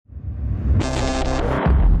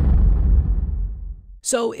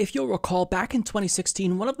So if you'll recall, back in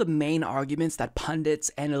 2016, one of the main arguments that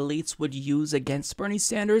pundits and elites would use against Bernie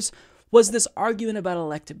Sanders was this argument about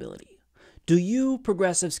electability. Do you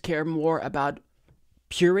progressives care more about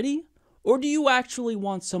purity, or do you actually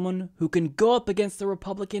want someone who can go up against the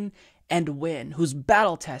Republican and win, who's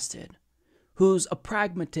battle-tested, who's a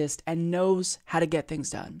pragmatist and knows how to get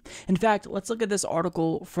things done? In fact, let's look at this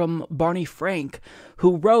article from Barney Frank,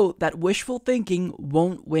 who wrote that wishful thinking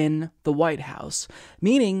won't win the White House,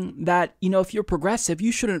 meaning that, if you're progressive,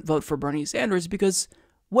 you shouldn't vote for Bernie Sanders because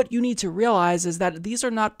what you need to realize is that these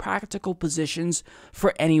are not practical positions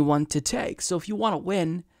for anyone to take. So if you want to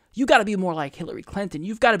win, you got to be more like Hillary Clinton.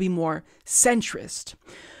 You've got to be more centrist.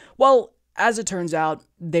 Well, as it turns out,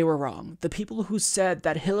 they were wrong. The people who said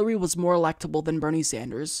that Hillary was more electable than Bernie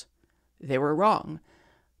Sanders, they were wrong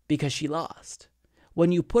because she lost.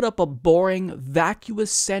 When you put up a boring,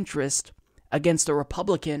 vacuous centrist against a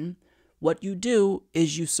Republican, what you do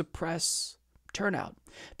is you suppress turnout.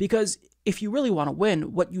 Because if you really want to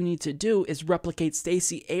win, what you need to do is replicate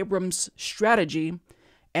Stacey Abrams' strategy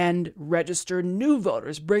and register new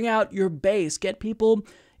voters. Bring out your base. Get people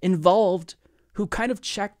involved who kind of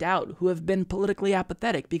checked out, who have been politically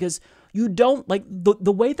apathetic, because you don't, like,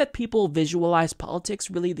 the way that people visualize politics,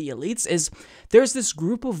 really the elites, is there's this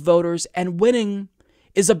group of voters and winning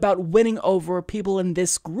is about winning over people in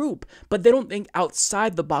this group, but they don't think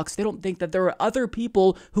outside the box. They don't think that there are other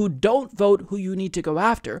people who don't vote who you need to go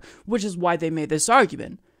after, which is why they made this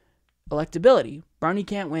argument. Electability. Bernie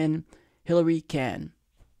can't win, Hillary can.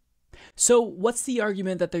 So what's the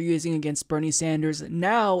argument that they're using against Bernie Sanders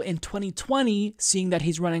now in 2020, seeing that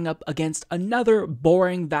he's running up against another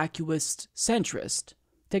boring, vacuous centrist?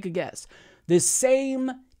 Take a guess. The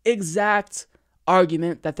same exact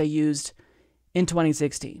argument that they used in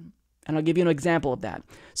 2016. And I'll give you an example of that.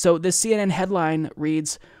 So the CNN headline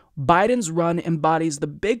reads, Biden's run embodies the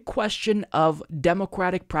big question of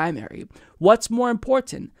Democratic primary. What's more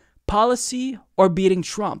important, policy or beating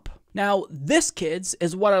Trump? Now, this, kids,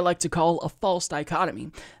 is what I like to call a false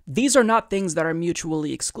dichotomy. These are not things that are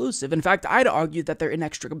mutually exclusive. In fact, I'd argue that they're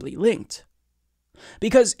inextricably linked.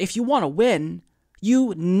 Because if you want to win,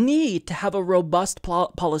 you need to have a robust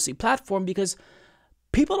policy platform, because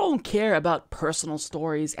people don't care about personal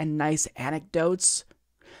stories and nice anecdotes.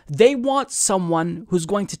 They want someone who's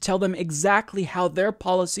going to tell them exactly how their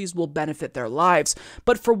policies will benefit their lives.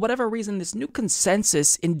 But for whatever reason, this new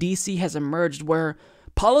consensus in DC has emerged where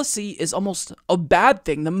policy is almost a bad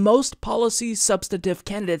thing. The most policy substantive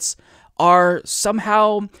candidates are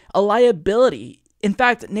somehow a liability. In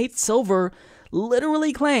fact, Nate Silver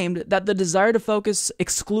literally claimed that the desire to focus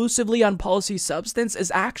exclusively on policy substance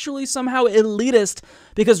is actually somehow elitist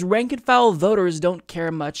because rank-and-file voters don't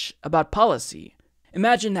care much about policy.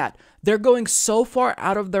 Imagine that. They're going so far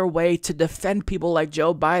out of their way to defend people like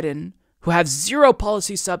Joe Biden, who have zero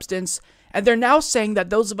policy substance, and they're now saying that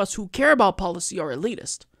those of us who care about policy are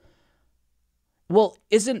elitist. Well,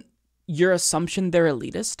 isn't your assumption they're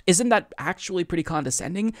elitist? Isn't that actually pretty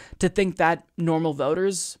condescending to think that normal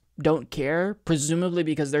voters don't care, presumably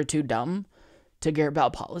because they're too dumb to care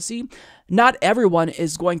about policy? Not everyone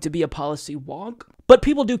is going to be a policy wonk, but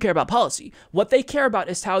people do care about policy. What they care about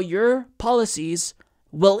is how your policies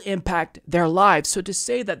will impact their lives. So to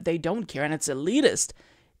say that they don't care and it's elitist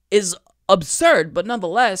is absurd, but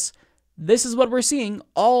nonetheless, this is what we're seeing,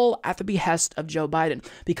 all at the behest of Joe Biden.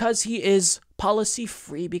 Because he is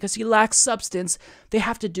policy-free, because he lacks substance, they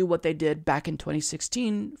have to do what they did back in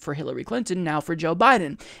 2016 for Hillary Clinton, now for Joe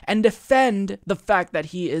Biden, and defend the fact that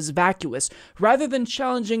he is vacuous, rather than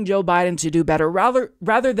challenging Joe Biden to do better,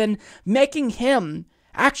 rather than making him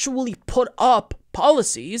actually put up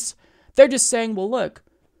policies. They're just saying, well, look,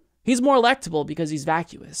 he's more electable because he's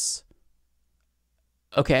vacuous.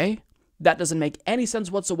 Okay? That doesn't make any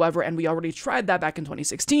sense whatsoever, and we already tried that back in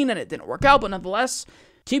 2016, and it didn't work out, but nonetheless,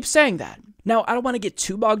 keep saying that. Now, I don't want to get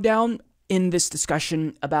too bogged down in this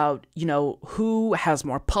discussion about, who has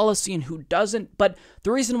more policy and who doesn't, but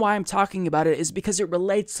the reason why I'm talking about it is because it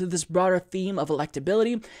relates to this broader theme of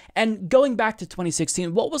electability. And going back to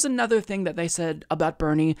 2016, what was another thing that they said about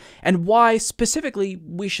Bernie, and why specifically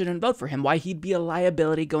we shouldn't vote for him, why he'd be a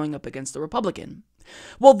liability going up against the Republican?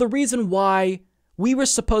 Well, the reason why we were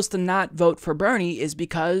supposed to not vote for Bernie is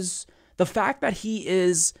because the fact that he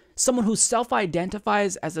is someone who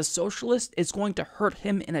self-identifies as a socialist is going to hurt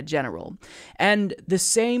him in a general. And the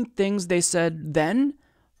same things they said then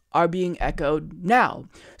are being echoed now.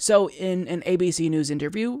 So in an ABC News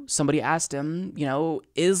interview, somebody asked him,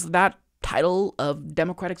 is that title of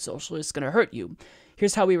Democratic Socialist going to hurt you?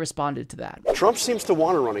 Here's how he responded to that. Trump seems to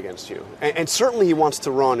want to run against you. And certainly he wants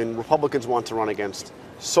to run, and Republicans want to run against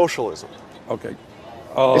socialism. Okay.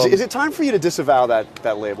 Is it time for you to disavow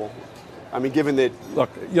that label? I mean, given that... Look,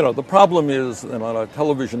 the problem is, and on a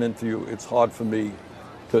television interview, it's hard for me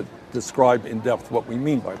to describe in depth what we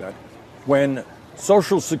mean by that. When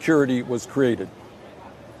Social Security was created,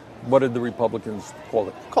 what did the Republicans call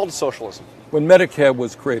it? Called it socialism. When Medicare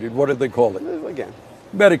was created, what did they call it? Again.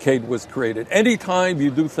 Medicaid was created. Anytime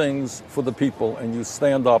you do things for the people and you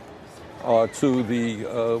stand up to the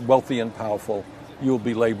wealthy and powerful, you'll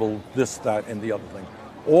be labeled this, that, and the other thing.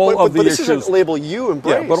 But this isn't a label you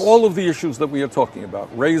embrace. Yeah, but all of the issues that we are talking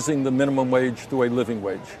about, raising the minimum wage to a living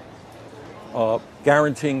wage,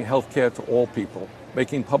 guaranteeing health care to all people,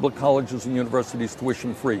 making public colleges and universities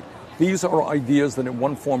tuition free. These are ideas that in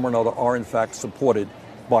one form or another are in fact supported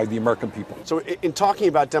by the American people. So in talking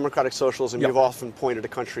about democratic socialism, Yep. you've often pointed to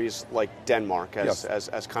countries like Denmark as, Yes.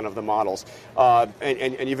 as kind of the models.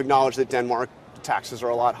 And you've acknowledged that Denmark, taxes are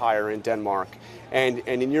a lot higher in Denmark. And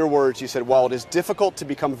in your words, you said, while it is difficult to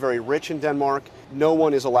become very rich in Denmark, no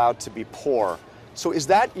one is allowed to be poor. So is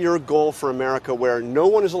that your goal for America, where no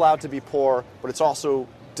one is allowed to be poor, but it's also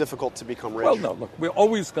difficult to become rich? Well, no, look, we're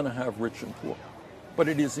always going to have rich and poor. But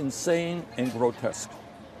it is insane and grotesque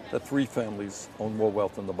that 3 families own more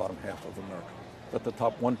wealth than the bottom half of America, that the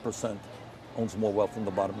top 1% owns more wealth than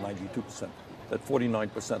the bottom 92%, that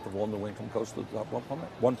 49% of all new income goes to the top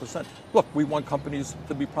 1%. Look, we want companies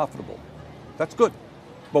to be profitable. That's good.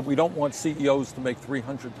 But we don't want CEOs to make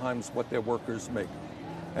 300 times what their workers make.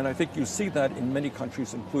 And I think you see that in many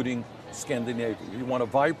countries, including Scandinavia. You want a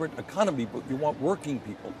vibrant economy, but you want working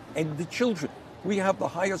people and the children. We have the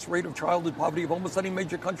highest rate of childhood poverty of almost any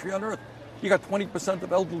major country on earth. You got 20%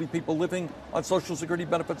 of elderly people living on Social Security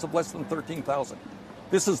benefits of less than $13,000.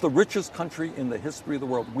 This is the richest country in the history of the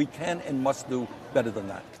world. We can and must do better than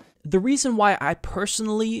that. The reason why I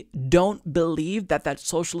personally don't believe that that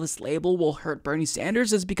socialist label will hurt Bernie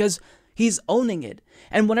Sanders is because he's owning it.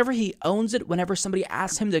 And whenever he owns it, whenever somebody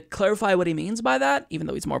asks him to clarify what he means by that, even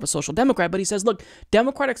though he's more of a social democrat, but he says, look,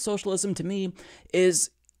 democratic socialism to me is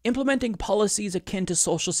implementing policies akin to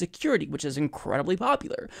Social Security, which is incredibly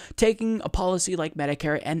popular. Taking a policy like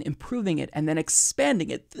Medicare and improving it and then expanding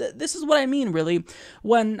it. This is what I mean, really,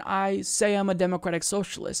 when I say I'm a democratic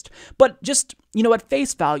socialist. But just, at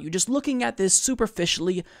face value, just looking at this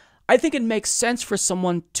superficially, I think it makes sense for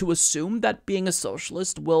someone to assume that being a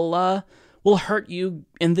socialist will hurt you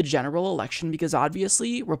in the general election, because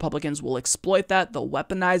obviously Republicans will exploit that, they'll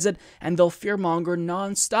weaponize it, and they'll fearmonger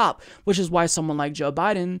nonstop, which is why someone like Joe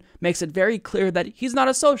Biden makes it very clear that he's not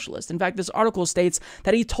a socialist. In fact, this article states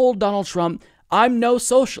that he told Donald Trump, "I'm no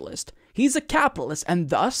socialist. He's a capitalist," and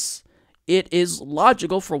thus it is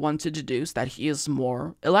logical for one to deduce that he is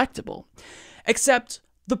more electable. Except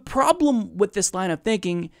the problem with this line of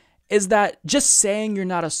thinking is that just saying you're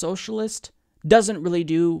not a socialist doesn't really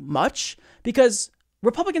do much, because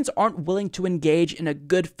Republicans aren't willing to engage in a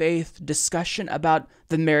good faith discussion about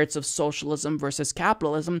the merits of socialism versus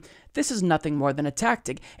capitalism. This is nothing more than a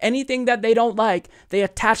tactic. Anything that they don't like, they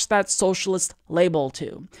attach that socialist label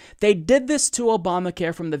to. They did this to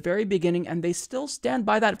Obamacare from the very beginning, and they still stand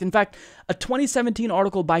by that. In fact, a 2017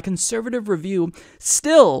 article by Conservative Review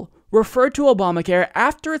still referred to Obamacare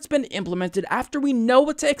after it's been implemented, after we know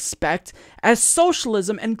what to expect, as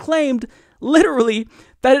socialism, and claimed literally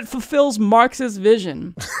that it fulfills Marx's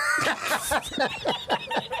vision.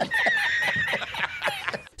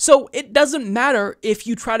 So it doesn't matter if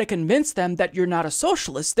you try to convince them that you're not a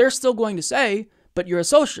socialist, they're still going to say, but you're a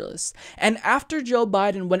socialist. And after Joe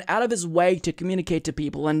Biden went out of his way to communicate to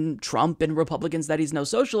people and Trump and Republicans that he's no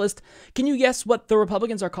socialist, can you guess what the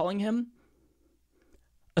Republicans are calling him?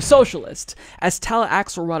 A socialist. As Tal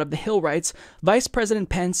Axelrod of The Hill writes, Vice President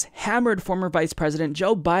Pence hammered former Vice President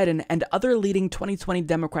Joe Biden and other leading 2020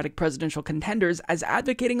 Democratic presidential contenders as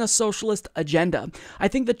advocating a socialist agenda. I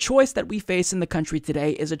think the choice that we face in the country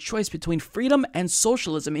today is a choice between freedom and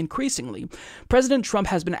socialism increasingly. President Trump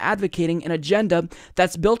has been advocating an agenda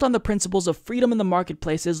that's built on the principles of freedom in the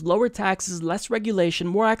marketplaces, lower taxes, less regulation,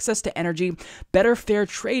 more access to energy, better fair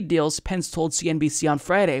trade deals, Pence told CNBC on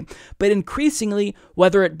Friday. But increasingly,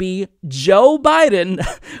 whether it be Joe Biden,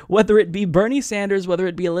 whether it be Bernie Sanders, whether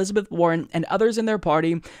it be Elizabeth Warren and others in their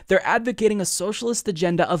party, they're advocating a socialist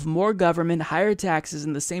agenda of more government, higher taxes,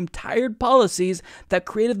 and the same tired policies that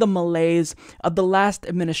created the malaise of the last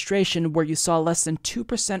administration, where you saw less than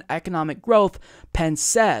 2% economic growth, Pence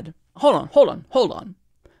said. Hold on.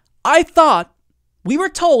 I thought, we were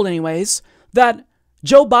told anyways, that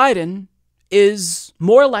Joe Biden is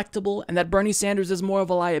more electable and that Bernie Sanders is more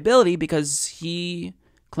of a liability because he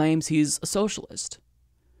claims he's a socialist.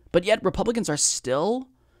 But yet Republicans are still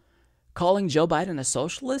calling Joe Biden a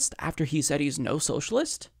socialist after he said he's no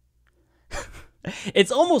socialist?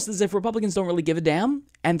 It's almost as if Republicans don't really give a damn,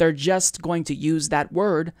 and they're just going to use that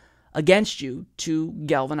word against you to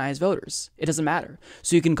galvanize voters. It doesn't matter.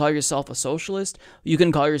 So you can call yourself a socialist. You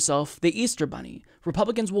can call yourself the Easter Bunny.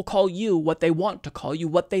 Republicans will call you what they want to call you,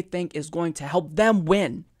 what they think is going to help them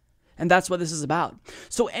win. And that's what this is about.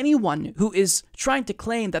 So anyone who is trying to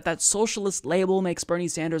claim that that socialist label makes Bernie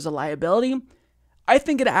Sanders a liability, I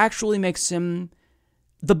think it actually makes him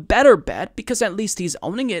the better bet, because at least he's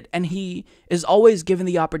owning it and he is always given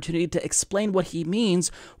the opportunity to explain what he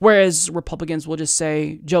means, whereas Republicans will just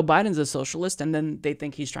say Joe Biden's a socialist and then they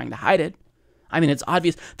think he's trying to hide it. I mean, it's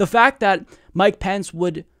obvious. The fact that Mike Pence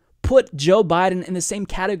would put Joe Biden in the same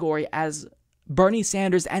category as Bernie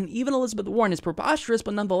Sanders and even Elizabeth Warren is preposterous,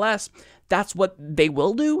 but nonetheless, that's what they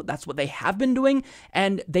will do. That's what they have been doing,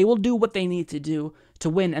 and they will do what they need to do to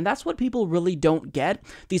win. And that's what people really don't get.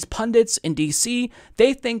 These pundits in DC,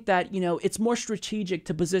 they think that, it's more strategic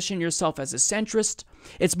to position yourself as a centrist.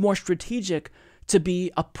 It's more strategic to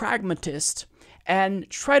be a pragmatist and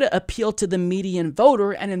try to appeal to the median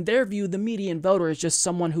voter. And in their view, the median voter is just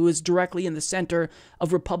someone who is directly in the center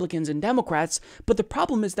of Republicans and Democrats. But the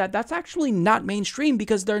problem is that that's actually not mainstream,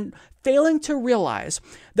 because they're failing to realize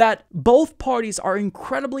that both parties are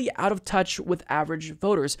incredibly out of touch with average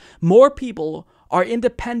voters. More people are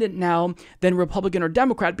independent now than Republican or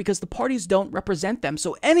Democrat because the parties don't represent them.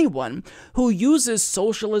 So anyone who uses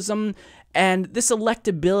socialism and this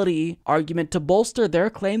electability argument to bolster their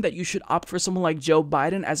claim that you should opt for someone like Joe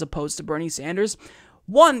Biden as opposed to Bernie Sanders,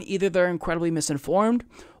 one, either they're incredibly misinformed,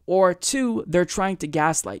 or two, they're trying to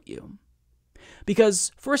gaslight you.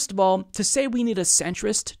 Because, first of all, to say we need a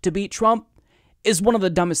centrist to beat Trump is one of the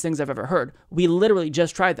dumbest things I've ever heard. We literally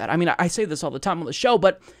just tried that. I mean, I say this all the time on the show,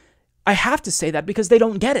 but I have to say that because they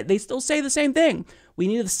don't get it. They still say the same thing. We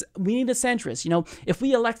need a centrist. If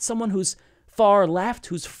we elect someone who's far left,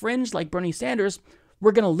 who's fringe like Bernie Sanders,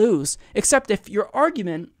 we're going to lose. Except if your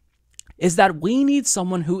argument is that we need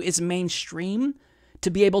someone who is mainstream to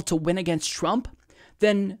be able to win against Trump,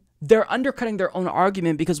 then they're undercutting their own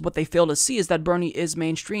argument, because what they fail to see is that Bernie is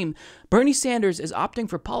mainstream. Bernie Sanders is opting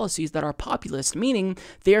for policies that are populist, meaning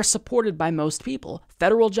they are supported by most people.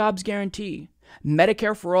 Federal jobs guarantee,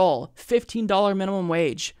 Medicare for all, $15 minimum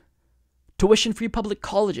wage, tuition-free public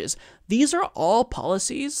colleges. These are all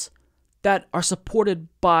policies that are supported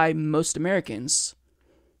by most Americans,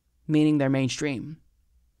 meaning they're mainstream.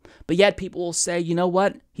 But yet people will say, you know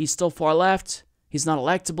what? He's still far left, he's not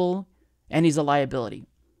electable, and he's a liability.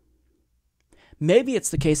 Maybe it's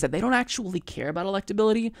the case that they don't actually care about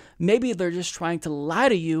electability. Maybe they're just trying to lie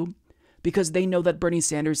to you because they know that Bernie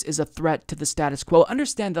Sanders is a threat to the status quo.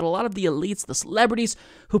 Understand that a lot of the elites, the celebrities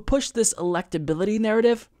who push this electability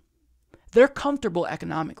narrative, they're comfortable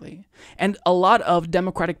economically. And a lot of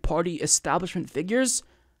Democratic Party establishment figures,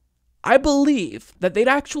 I believe that they'd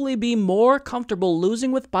actually be more comfortable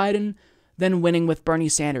losing with Biden than winning with Bernie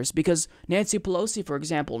Sanders. Because Nancy Pelosi, for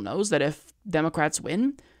example, knows that if Democrats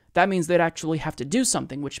win, that means they'd actually have to do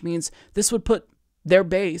something, which means this would put their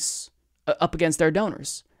base up against their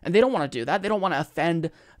donors. And they don't want to do that. They don't want to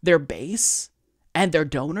offend their base and their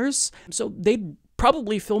donors. So they'd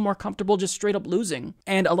probably feel more comfortable just straight up losing.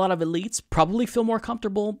 And a lot of elites probably feel more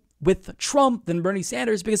comfortable with Trump than Bernie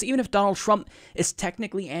Sanders, because even if Donald Trump is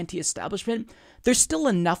technically anti-establishment, there's still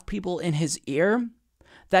enough people in his ear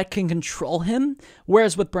that can control him.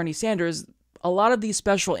 Whereas with Bernie Sanders, a lot of these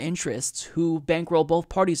special interests who bankroll both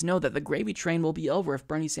parties know that the gravy train will be over if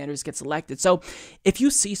Bernie Sanders gets elected. So if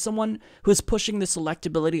you see someone who's pushing this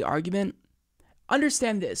electability argument,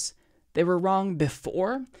 understand this. They were wrong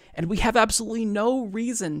before, and we have absolutely no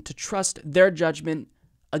reason to trust their judgment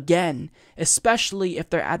again, especially if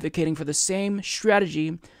they're advocating for the same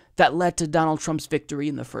strategy that led to Donald Trump's victory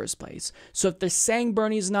in the first place. So if they're saying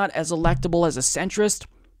Bernie's not as electable as a centrist,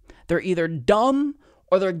 they're either dumb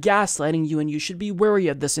or they're gaslighting you, and you should be wary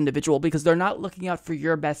of this individual because they're not looking out for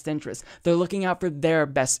your best interests. They're looking out for their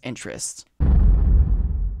best interests.